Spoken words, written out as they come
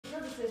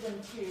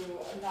decision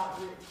to not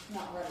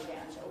run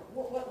again? So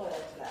what led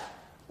up to that?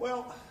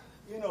 Well,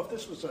 you know, if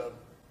this was a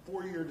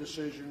 4-year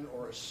decision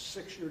or a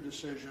 6-year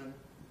decision,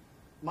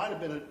 might have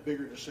been a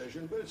bigger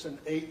decision, but it's an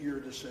 8-year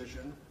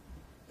decision.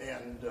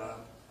 And,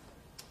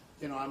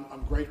 you know,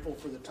 I'm grateful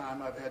for the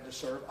time I've had to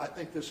serve. I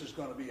think this is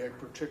going to be a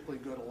particularly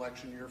good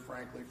election year,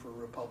 frankly, for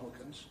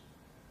Republicans.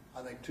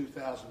 I think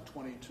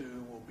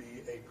 2022 will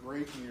be a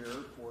great year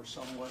for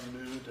someone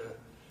new to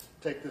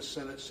take this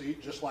Senate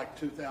seat, just like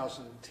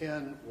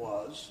 2010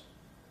 was.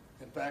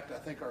 In fact, I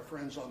think our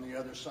friends on the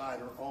other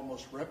side are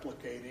almost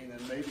replicating,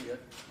 and maybe at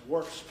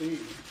warp speed,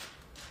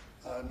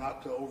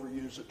 not to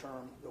overuse a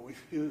term that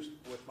we've used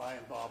with my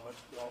involvement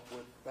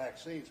with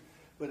vaccines,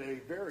 but at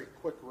a very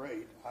quick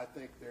rate. I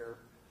think they're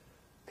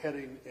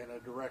heading in a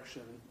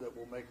direction that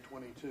will make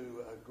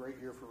 22 a great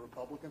year for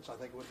Republicans. I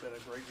think it would have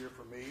been a great year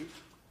for me.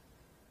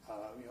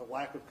 You know,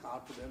 lack of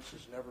confidence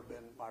has never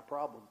been my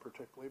problem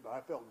particularly, but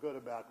I felt good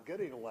about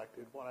getting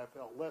elected. What I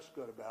felt less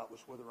good about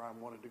was whether I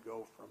wanted to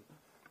go from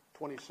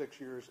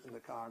 26 years in the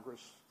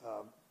Congress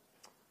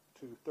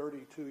to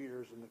 32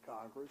 years in the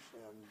Congress,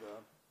 and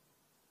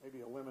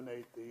maybe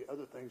eliminate the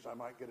other things I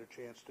might get a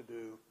chance to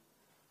do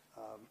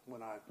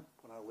when I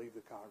leave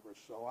the Congress.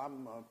 So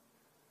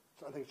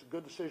so I think it's a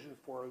good decision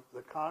for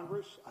the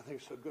Congress. I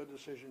think it's a good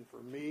decision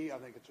for me. I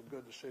think it's a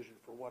good decision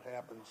for what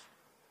happens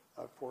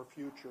for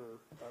future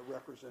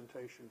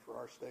representation for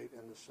our state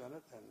in the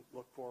Senate, and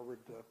look forward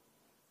to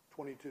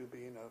 22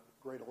 being a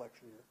great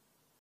election year.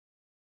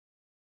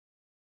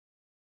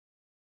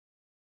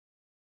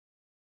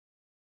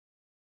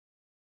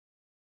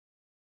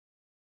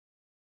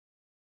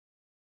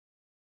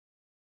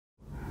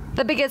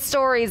 The biggest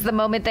stories the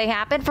moment they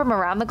happen from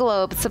around the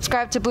globe.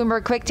 Subscribe to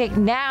Bloomberg Quick Take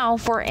now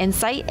for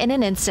insight in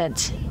an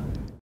instant.